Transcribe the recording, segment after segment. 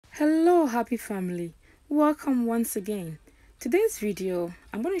Hello happy family, welcome once again. Today's video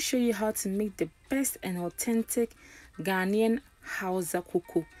I'm going to show you how to make the best and authentic Ghanaian Hausa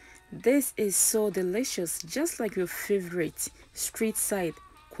Koko. This is so delicious, just like your favorite street side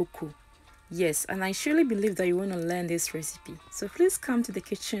Koko. Yes, and I surely believe that you want to learn this recipe, so please come to the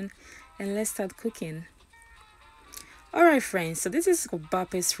kitchen and let's start cooking. Alright friends, so this is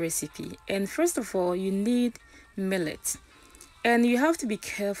OBAAPA'S recipe, and first of all you need millet. And you have to be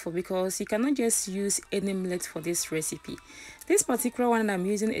careful because you cannot just use any millet for this recipe. This particular one I'm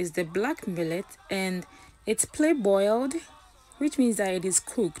using is the black millet, and it's plain boiled, which means that it is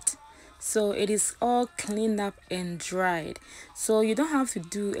cooked. So it is all cleaned up and dried. So you don't have to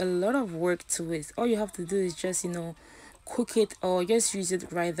do a lot of work to it. All you have to do is just, cook it or just use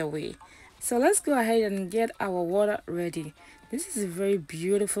it right away. So let's go ahead and get our water ready. This is a very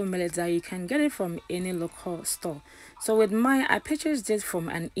beautiful millet that you can get it from any local store. So with mine, I purchased it from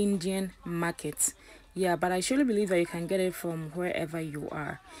an Indian market. Yeah, but I surely believe that you can get it from wherever you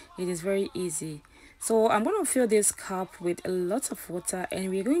are. It is very easy. So I'm going to fill this cup with a lot of water, and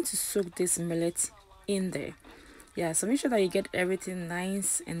we're going to soak this millet in there. Yeah, so make sure that you get everything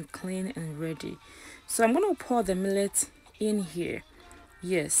nice and clean and ready. So I'm going to pour the millet in here.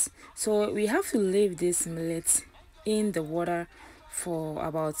 Yes, so we have to leave this millet in the water for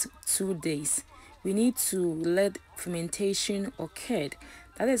about 2 days. We need to let fermentation occur.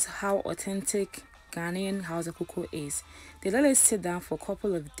 That is how authentic Ghanaian Hausa Koko is. They let it sit down for a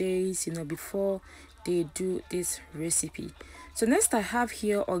couple of days, before they do this recipe. So next I have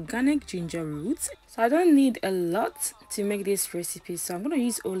here organic ginger roots. So I don't need a lot to make this recipe, so I'm going to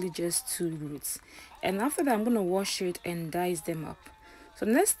use only just 2 roots. And after that I'm going to wash it and dice them up. So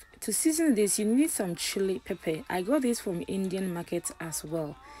next, to season this, you need some chili pepper. I got this from Indian market as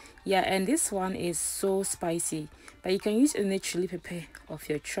well. Yeah, and this one is so spicy, but you can use any chili pepper of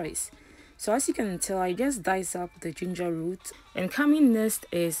your choice. So as you can tell, I just dice up the ginger root. And coming next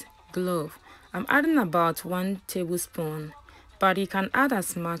is clove. I'm adding about 1 tablespoon, but you can add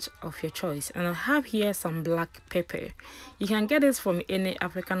as much of your choice. And I have here some black pepper. You can get this from any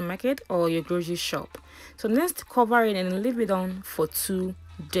African market or your grocery shop. So next, cover it and leave it on for 2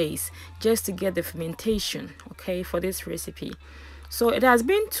 days just to get the fermentation, okay, for this recipe. So it has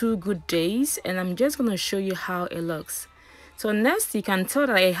been 2 good days, and I'm just going to show you how it looks. So next, you can tell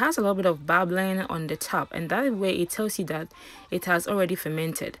that it has a little bit of bubbling on the top, and that way it tells you that it has already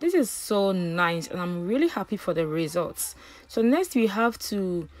fermented. This is so nice, and I'm really happy for the results. So next, we have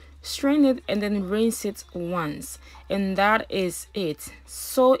to strain it and then rinse it once, and that is it.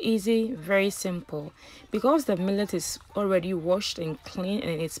 So easy, very simple, because the millet is already washed and clean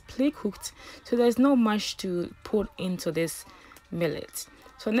and it's pre-cooked, so there's not much to put into this millet.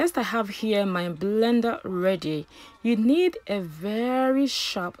 So next I have here my blender ready. You need a very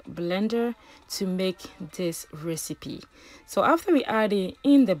sharp blender to make this recipe. So after we add it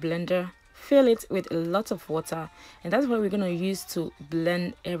in the blender, fill it with a lot of water, and that's what we're going to use to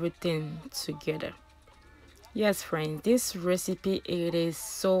blend everything together. Yes friends, this recipe, it is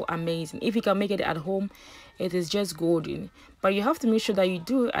so amazing. If you can make it at home, it is just golden, but you have to make sure that you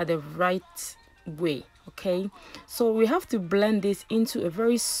do it at the right way. Okay, so we have to blend this into a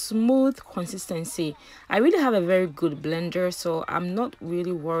very smooth consistency. I really have a very good blender, so I'm not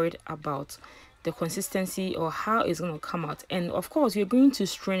really worried about the consistency or how it's going to come out. And of course we're going to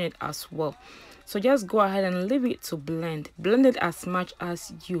strain it as well, so just go ahead and leave it to blend it as much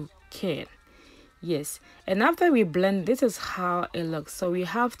as you can. Yes, and after we blend, this is how it looks. So we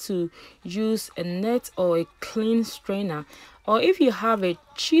have to use a net or a clean strainer, or if you have a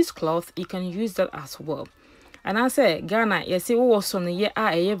cheesecloth, you can use that as well. And I say Ghana, you see, was on the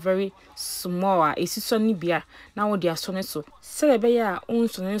a very small. It's so nibia now they are so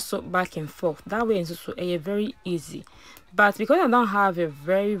so back and forth. That way is so a very easy. But because I don't have a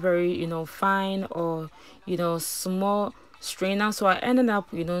very fine or small strainer, so I ended up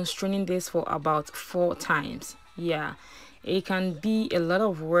straining this for about 4 times. Yeah, it can be a lot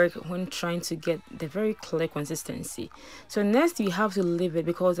of work when trying to get the very clear consistency. So next you have to leave it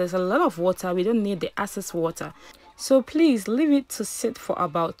because there's a lot of water. We don't need the excess water, so please leave it to sit for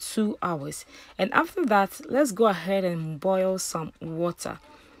about 2 hours. And after that, let's go ahead and boil some water.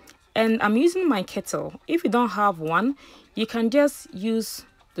 And I'm using my kettle. If you don't have one, you can just use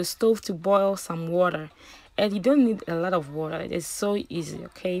the stove to boil some water, and you don't need a lot of water. It's so easy,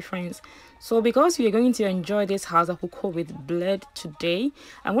 okay friends. So because we are going to enjoy this Hausa Koko with bread today,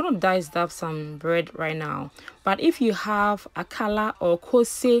 I'm going to dice up some bread right now. But if you have akala or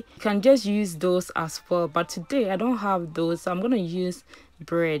kose, you can just use those as well. But today I don't have those, so I'm going to use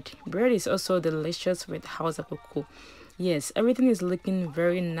bread. Bread is also delicious with Hausa Koko. Yes, everything is looking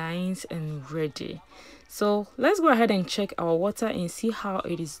very nice and ready. So let's go ahead and check our water and see how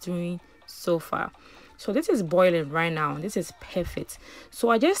it is doing so far. So this is boiling right now. This is perfect. So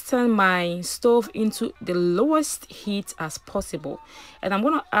I just turn my stove into the lowest heat as possible, and I'm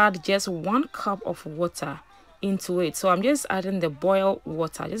going to add just 1 cup of water into it. So I'm just adding the boiled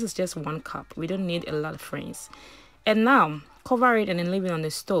water. This is just 1 cup. We don't need a lot of friends. And now cover it and then leave it on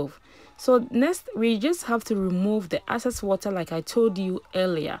the stove. So next we just have to remove the excess water like I told you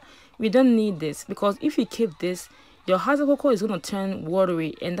earlier. We don't need this, because if you keep this, your Hausa Koko is going to turn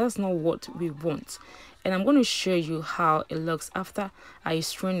watery, and that's not what we want. And I'm going to show you how it looks after I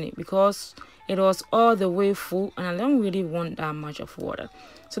strain it, because it was all the way full and I don't really want that much of water.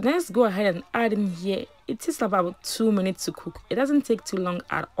 So let's go ahead and add in here. It takes about 2 minutes to cook. It doesn't take too long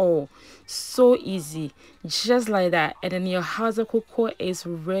at all. So easy, just like that, and then your Hausa Koko is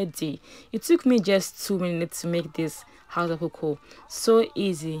ready. It took me just 2 minutes to make this Hausa Koko. So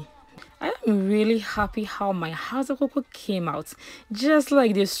easy. I am really happy how my Hausa Koko came out, just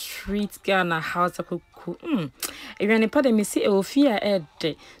like the street Ghana Hausa Koko. If you're in a part, me see a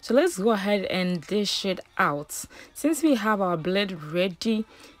so let's go ahead and dish it out. Since we have our blend ready,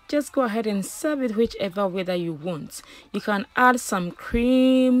 just go ahead and serve it whichever way that you want. You can add some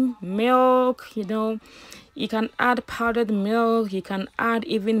cream, milk, you can add powdered milk, you can add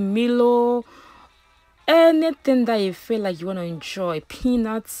even Milo, anything that you feel like you want to enjoy,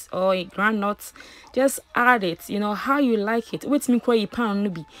 peanuts or granuts, just add it, how you like it. Wait me kwa pan no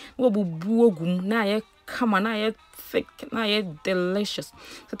be na come on, na thick, na delicious.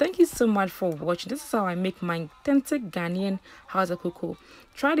 So thank you so much for watching. This is how I make my authentic Ghanaian Hausa Koko.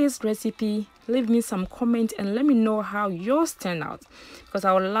 Try this recipe, leave me some comment and let me know how yours turn out, because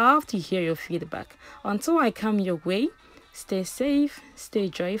I would love to hear your feedback. Until I come your way, stay safe, stay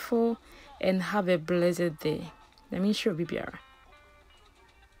joyful, and have a blessed day. Let me show you, Bibiara.